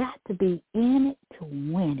 You got to be in it to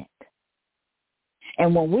win it.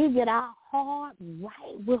 And when we get our heart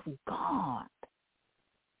right with God,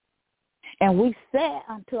 and we say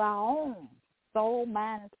unto our own soul,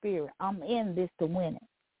 mind, and spirit, I'm in this to win it.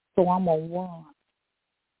 So I'm going to run.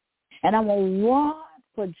 And I'm going to run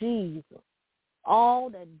for Jesus all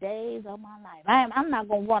the days of my life. I'm not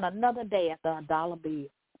going to run another day after a dollar bill.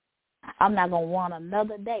 I'm not going to run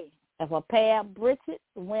another day after a pair of breeches,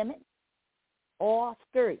 women, or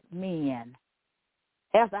skirt, men,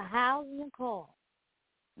 after houses and cars,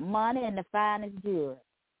 money and the finest jewelry,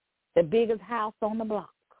 the biggest house on the block,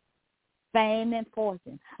 fame and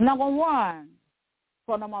fortune. I'm not going to run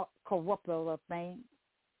for the more corruptible things,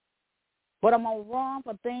 but I'm going to run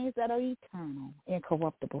for things that are eternal,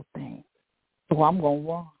 incorruptible things. So I'm going to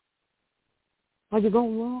run. Are you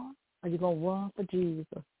going to run? Are you going to run for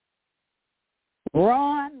Jesus?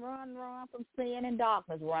 Run from sin and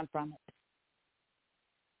darkness. Run from it.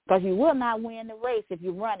 Because you will not win the race if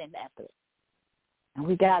you're running after it. And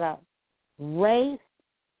we got to race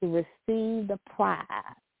to receive the prize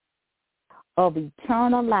of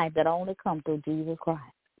eternal life that only comes through Jesus Christ.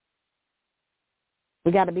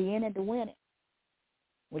 We got to be in it to win it.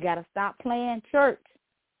 We got to stop playing church.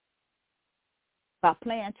 Stop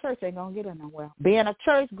playing church ain't going to get us nowhere. Being a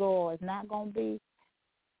church goer is not going to be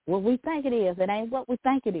what we think it is. It ain't what we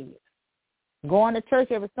think it is. Going to church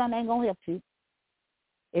every Sunday ain't going to help you.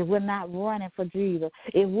 It will not running for Jesus.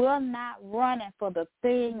 It will not running for the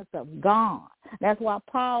things of God. That's why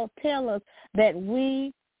Paul tells us that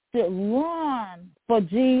we should run for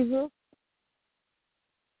Jesus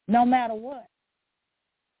no matter what.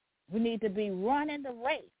 We need to be running the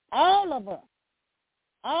race. All of us,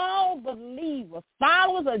 all believers,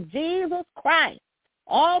 followers of Jesus Christ,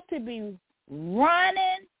 ought to be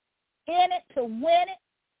running in it to win it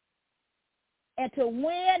and to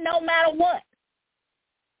win no matter what.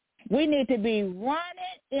 We need to be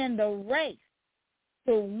running in the race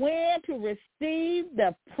to win, to receive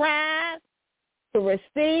the prize, to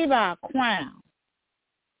receive our crown.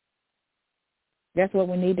 That's what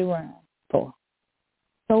we need to run for.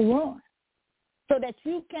 So run, so that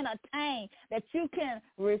you can attain, that you can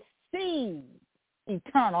receive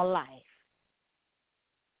eternal life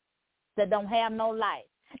that don't have no life.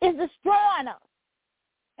 It's destroying us.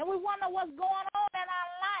 And we wonder what's going on in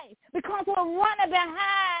our life because we're running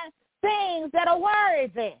behind things that are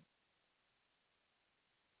worthy.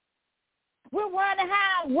 We're running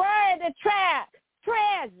behind worthy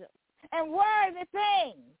treasures and worthy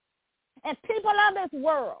things. And people of this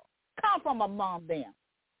world come from among them.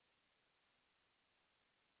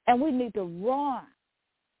 And we need to run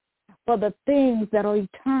for the things that are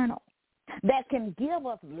eternal, that can give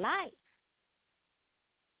us life.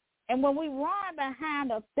 And when we run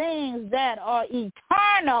behind the things that are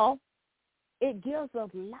eternal, it gives us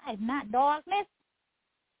life, not darkness.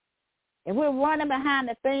 If we're running behind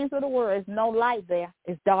the things of the world, there's no light there.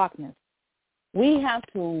 It's darkness. We have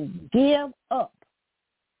to give up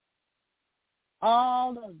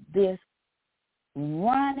all of this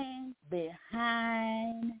running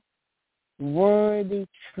behind worthy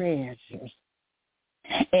treasures.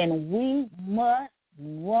 And we must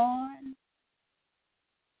run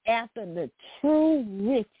after the true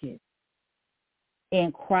riches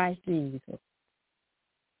in Christ Jesus,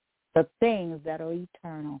 the things that are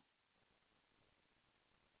eternal.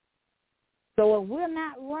 So if we're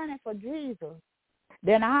not running for Jesus,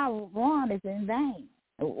 then our run is in vain.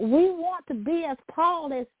 We want to be, as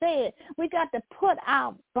Paul has said, we got to put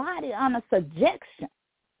our body under subjection.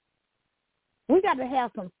 We got to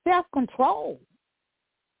have some self-control.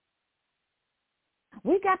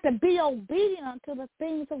 We got to be obedient to the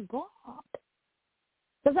things of God.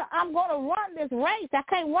 Because I'm going to run this race. I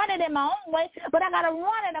can't run it in my own way, but I got to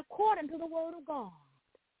run it according to the word of God.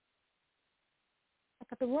 I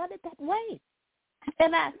got to run it that way.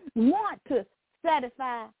 And I want to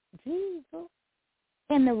satisfy Jesus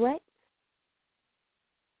in the race.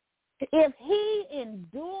 If he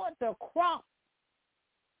endured the cross,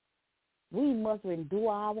 we must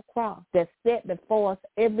endure our cross that's set before us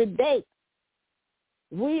every day.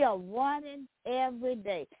 We are running every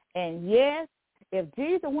day. And yes, if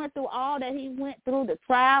Jesus went through all that he went through, the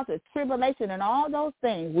trials, the tribulation, and all those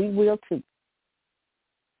things, we will too.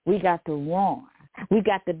 We got to run. We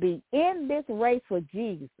got to be in this race for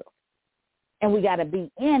Jesus. And we got to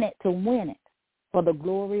be in it to win it for the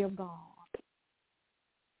glory of God.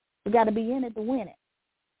 We got to be in it to win it.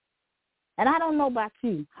 And I don't know about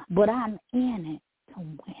you, but I'm in it to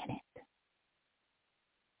win it.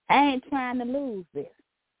 I ain't trying to lose this.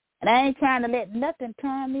 And I ain't trying to let nothing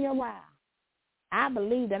turn me around. I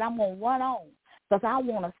believe that I'm going to run on because I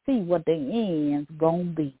want to see what the end's going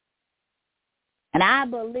to be. And I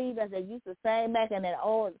believe, as they used to say back in the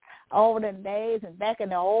olden days and back in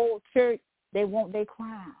the old church, they want their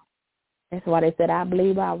crown. That's why they said, I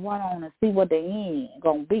believe I'll run on and see what the end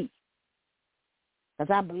going to be.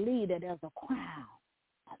 Because I believe that there's a crown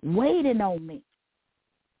waiting on me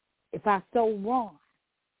if I so run.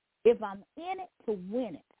 If I'm in it to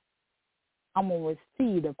win it, I'm going to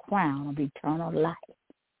receive the crown of eternal life.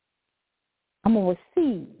 I'm going to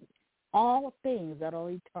receive all things that are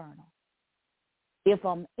eternal if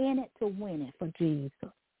I'm in it to win it for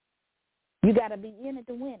Jesus. You got to be in it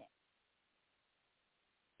to win it.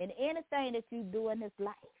 In anything that you do in this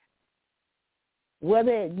life,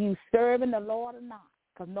 whether you serving the Lord or not,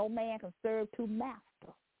 because no man can serve two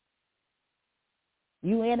masters.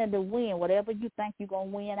 You in it to win whatever you think you're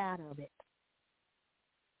going to win out of it.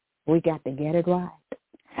 We got to get it right.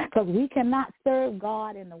 Because we cannot serve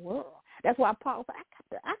God in the world. That's why Paul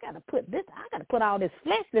said, I got to put all this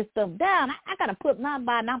fleshly stuff down. I got to put my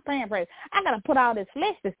body, I'm paying for it. I got to put all this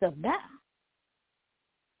fleshly stuff down.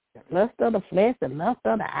 The lust of the flesh, the lust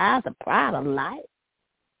of the eyes, the pride of life.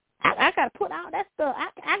 I got to put all that stuff.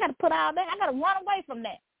 I got to put all that. I got to run away from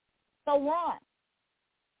that. So run.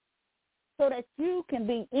 So that you can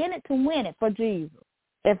be in it to win it for Jesus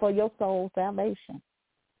and for your soul's salvation.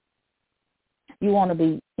 You want to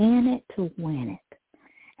be in it to win it.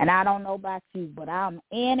 And I don't know about you, but I'm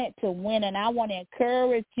in it to win. And I want to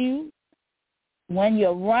encourage you when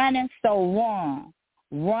you're running, so run.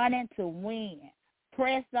 Running to win.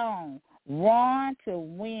 Press on. Run to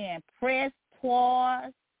win. Press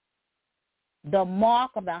towards the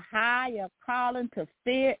mark of the higher calling to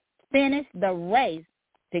finish the race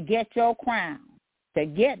to get your crown, to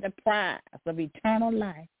get the prize of eternal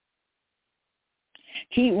life.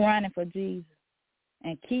 Keep running for Jesus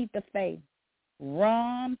and keep the faith.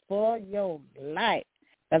 Run for your life.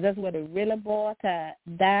 Because that's what it really boils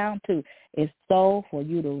down to. It's so for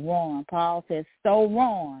you to run. Paul says, so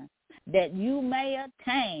run that you may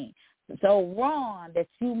attain. So run that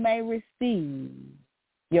you may receive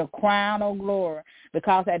your crown of glory.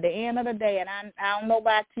 Because at the end of the day, and I don't know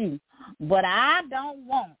about you, but I don't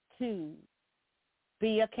want to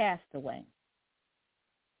be a castaway.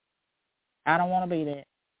 I don't want to be that.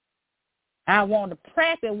 I want to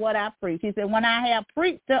practice what I preach. He said, when I have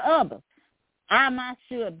preached to others, I might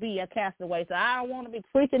should be a castaway. So I don't want to be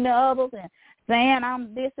preaching to others and saying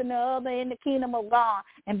I'm this and the other in the kingdom of God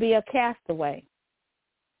and be a castaway.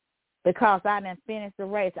 Because I didn't finish the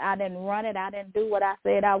race. I didn't run it. I didn't do what I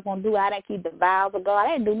said I was going to do. I didn't keep the vows of God.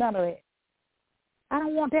 I didn't do none of that. I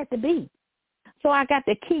don't want that to be. So I got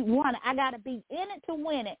to keep running. I got to be in it to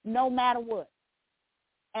win it no matter what.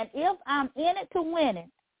 And if I'm in it to win it,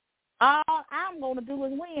 all I'm going to do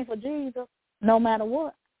is win for Jesus no matter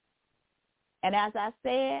what. And as I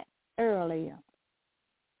said earlier,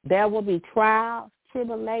 there will be trials,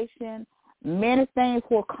 tribulation, many things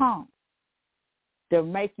will come to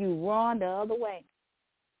make you run the other way.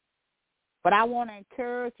 But I want to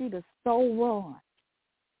encourage you to so run.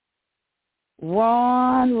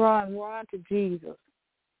 Run to Jesus.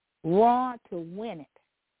 Run to win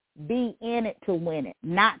it. Be in it to win it.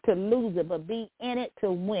 Not to lose it, but be in it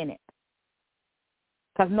to win it.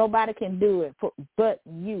 Because nobody can do it but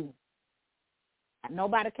you.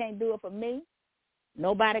 Nobody can do it for me.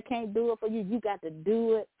 Nobody can't do it for you. You got to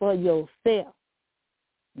do it for yourself.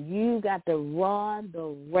 You got to run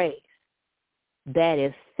the race that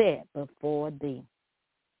is set before thee.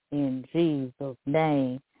 In Jesus'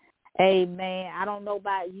 name. Amen. I don't know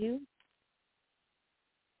about you,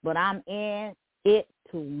 but I'm in it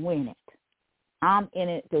to win it. I'm in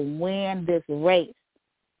it to win this race.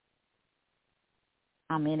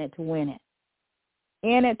 I'm in it to win it.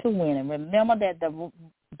 In it to win it. Remember that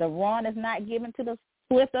the run is not given to the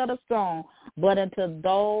swift or the strong, but unto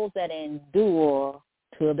those that endure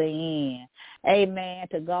to the end. Amen.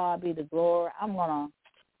 To God be the glory. I'm going to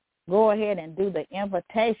go ahead and do the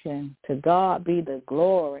invitation. To God be the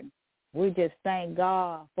glory. We just thank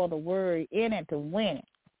God for the word in it to win it.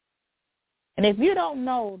 And if you don't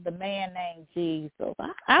know the man named Jesus,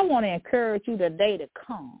 I want to encourage you today to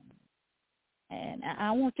come. And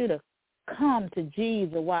I want you to come to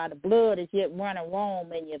Jesus while the blood is yet running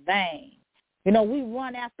warm in your veins. You know, we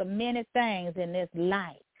run after many things in this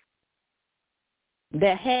life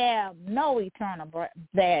that have no eternal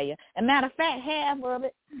value. As a matter of fact, half of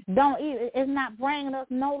it it's not bringing us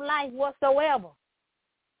no life whatsoever.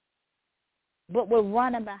 But we're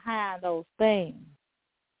running behind those things.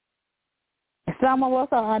 Some of us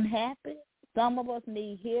are unhappy. Some of us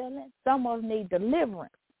need healing. Some of us need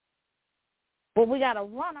deliverance. But we got to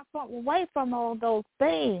run away from all those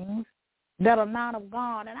things that are not of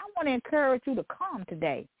God. And I want to encourage you to come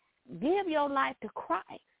today. Give your life to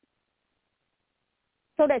Christ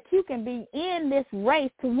so that you can be in this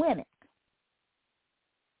race to win it.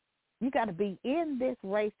 You got to be in this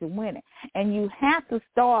race to win it. And you have to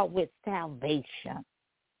start with salvation.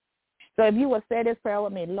 So if you will say this prayer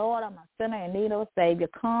with me, Lord, I'm a sinner in need of a Savior.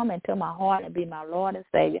 Come into my heart and be my Lord and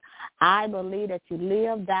Savior. I believe that you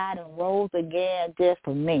lived, died, and rose again just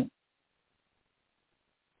for me.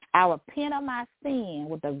 I repent of my sin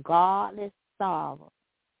with a godless sorrow.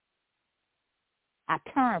 I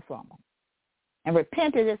turn from them. And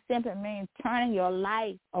repentance just simply means turning your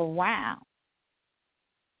life around.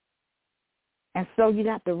 And so you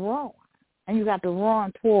got to run. And you got to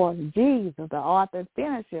run towards Jesus, the author and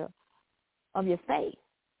finisher of your faith.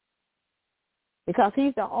 Because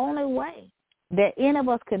he's the only way that any of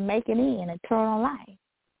us can make it in eternal life.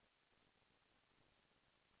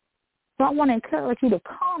 So I want to encourage you to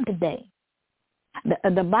come today.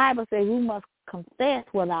 The Bible says we must confess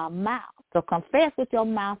with our mouth. So confess with your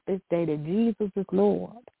mouth this day that Jesus is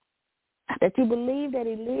Lord. That you believe that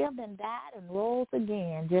he lived and died and rose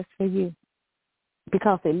again just for you.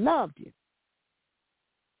 Because he loved you.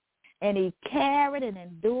 And he carried and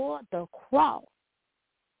endured the cross,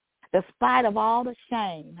 despite of all the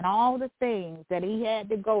shame and all the things that he had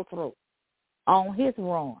to go through on his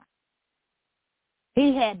run.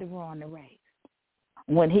 He had to run the race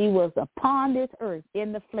when he was upon this earth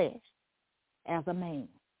in the flesh as a man.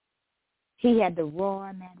 He had to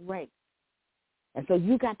run that race. And so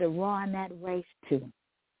you got to run that race too.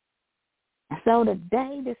 And so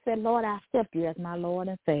today, just said, Lord, I accept you as my Lord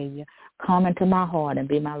and Savior. Come into my heart and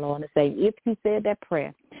be my Lord and Savior. If you said that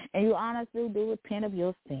prayer and you honestly do repent of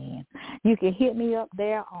your sin, you can hit me up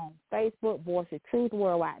there on Facebook, Voice of Truth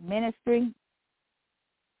Worldwide Ministry.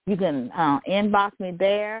 You can inbox me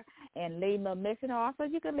there, and leave me a message. Also,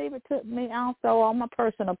 you can leave it to me also on my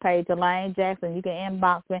personal page, Elaine Jackson. You can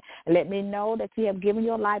inbox me and let me know that you have given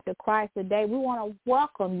your life to Christ today. We want to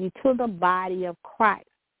welcome you to the body of Christ.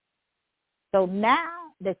 So now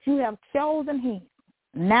that you have chosen him,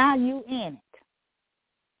 now you in it.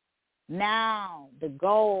 Now the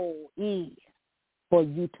goal is for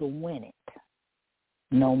you to win it,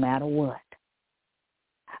 no matter what.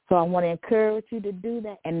 So I want to encourage you to do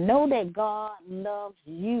that and know that God loves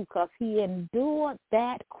you because he endured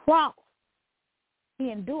that cross.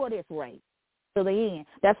 He endured his race to the end.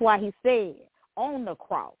 That's why he said on the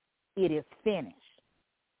cross, it is finished.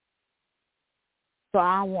 So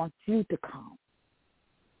I want you to come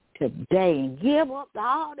today and give up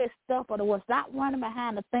all this stuff of the world. Stop running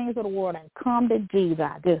behind the things of the world and come to Jesus.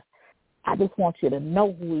 I just want you to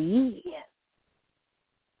know who he is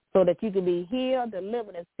so that you can be healed,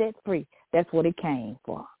 delivered, and set free. That's what he came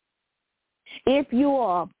for. If you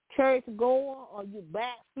are a church goer or you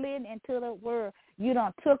backslidden into the world, you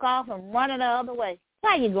done took off and running the other way.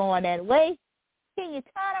 Why you going that way? Can you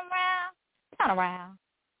turn around? Turn around.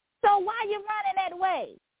 So why you running that way?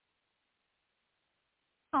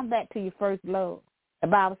 Come back to your first love. The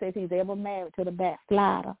Bible says he's ever married to the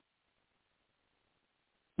backslider.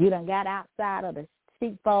 You done got outside of the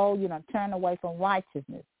sheepfold. You done turned away from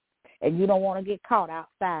righteousness. And you don't want to get caught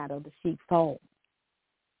outside of the sheepfold.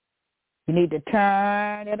 You need to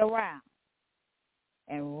turn it around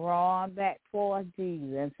and run back towards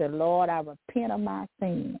Jesus and say, Lord, I repent of my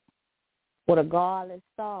sins with a godless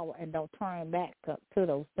sorrow, and don't turn back to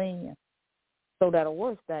those sins so that a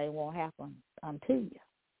worse thing won't happen unto you.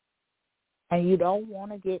 And you don't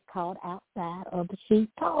want to get caught outside of the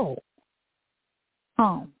sheepfold.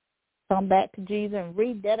 Come back to Jesus and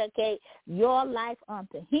rededicate your life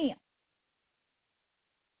unto him,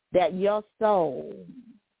 that your soul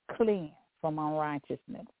cleansed from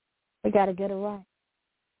unrighteousness. We got to get it right.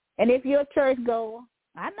 And if you're a church goer,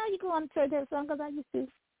 I know you're going to church every Sunday because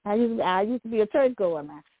I used to be a church goer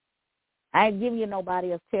now. I ain't giving you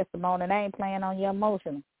nobody else's testimony, and I ain't playing on your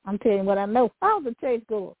emotions. I'm telling you what I know. I was a church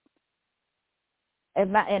goer. If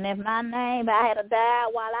my name, I had died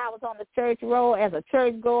while I was on the church road as a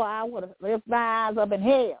church goer, I would have lifted my eyes up in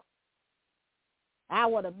hell. I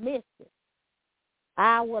would have missed it.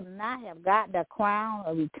 I would not have got the crown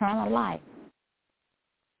of eternal life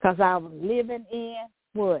because I was living in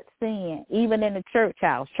sin, even in the church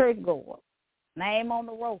house, church goer, name on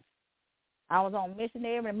the road. I was on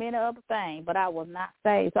missionary and many other things, but I was not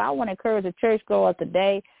saved. So I want to encourage the church goer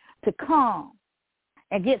today to come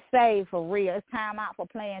and get saved for real. It's time out for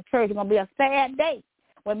playing church. It's going to be a sad day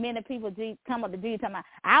when many people come up to Jesus talking about,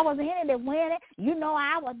 I was in it and winning. You know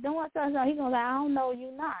I was doing something. He's going to say, I don't know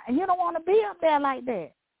you not. And you don't want to be up there like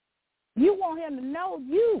that. You want him to know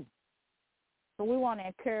you. So we want to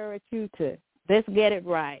encourage you to let's get it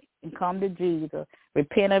right and come to Jesus.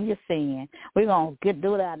 Repent of your sin. We're going to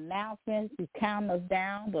do the announcements. You count us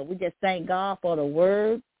down, but we just thank God for the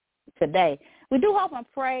word today. We do hope and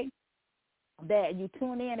pray that you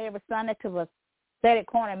tune in every Sunday to the Prophetic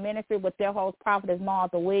Corner Ministry with their host, Prophetess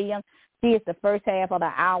Martha Williams. She is the first half of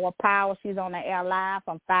the hour power. She's on the air live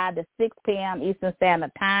from 5 to 6 p.m. Eastern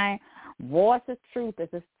Standard Time. Voice of Truth is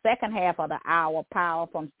the second half of the hour power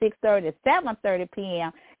from 6:30 to 7:30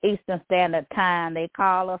 p.m. Eastern Standard Time. They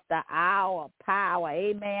call us the hour power.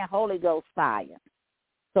 Amen. Holy Ghost fire.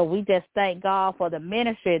 So we just thank God for the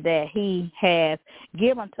ministry that he has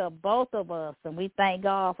given to both of us. And we thank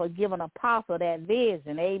God for giving Apostle that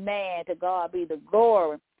vision. Amen. To God be the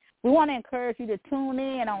glory. We want to encourage you to tune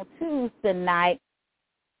in on Tuesday night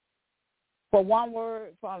for One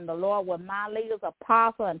Word from the Lord with my leaders,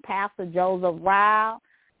 Apostle and Pastor Joseph Ryle.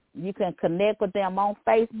 You can connect with them on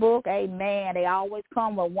Facebook. Amen. They always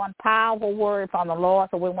come with one powerful word from the Lord.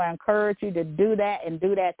 So we want to encourage you to do that and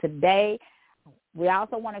do that today. We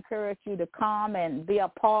also want to encourage you to come and be a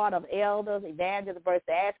part of Elders Evangelist versus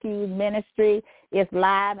Askew Ministry. It's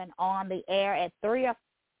live and on the air at 7:30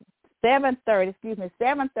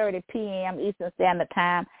 p.m. Eastern Standard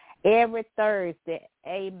Time every Thursday.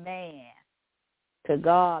 Amen. To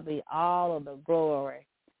God be all of the glory.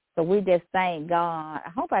 So we just thank God. I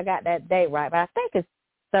hope I got that day right, but I think it's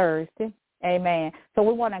Thursday. Amen. So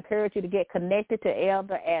we want to encourage you to get connected to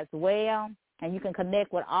Elder as well. And you can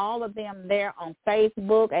connect with all of them there on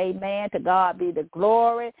Facebook. Amen. To God be the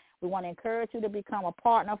glory. We want to encourage you to become a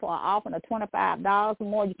partner for an offering of $25 or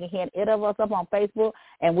more. You can hit either of us up on Facebook,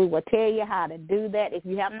 and we will tell you how to do that. If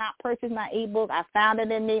you have not purchased my ebook, I Found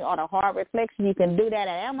It in Me or The Heart Reflection, you can do that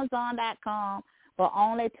at Amazon.com for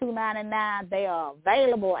only $2.99. They are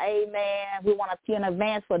available. Amen. We want to see you in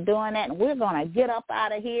advance for doing that, and we're going to get up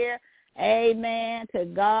out of here. Amen. To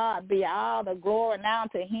God be all the glory now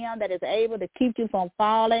to him that is able to keep you from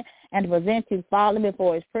falling and to prevent you falling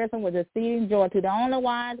before his presence with exceeding joy. To the only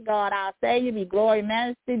wise God, our Savior, be glory,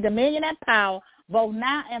 majesty, dominion, and power, both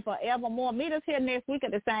now and forevermore. Meet us here next week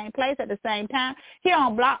at the same place at the same time here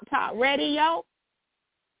on Block Talk Radio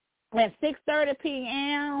at 6:30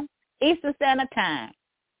 p.m. Eastern Standard Time.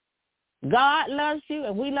 God loves you,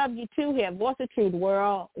 and we love you too here at Voice of Truth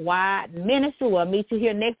Worldwide Ministry. We'll meet you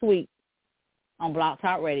here next week on Block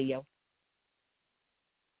Talk Radio.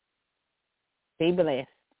 Be blessed.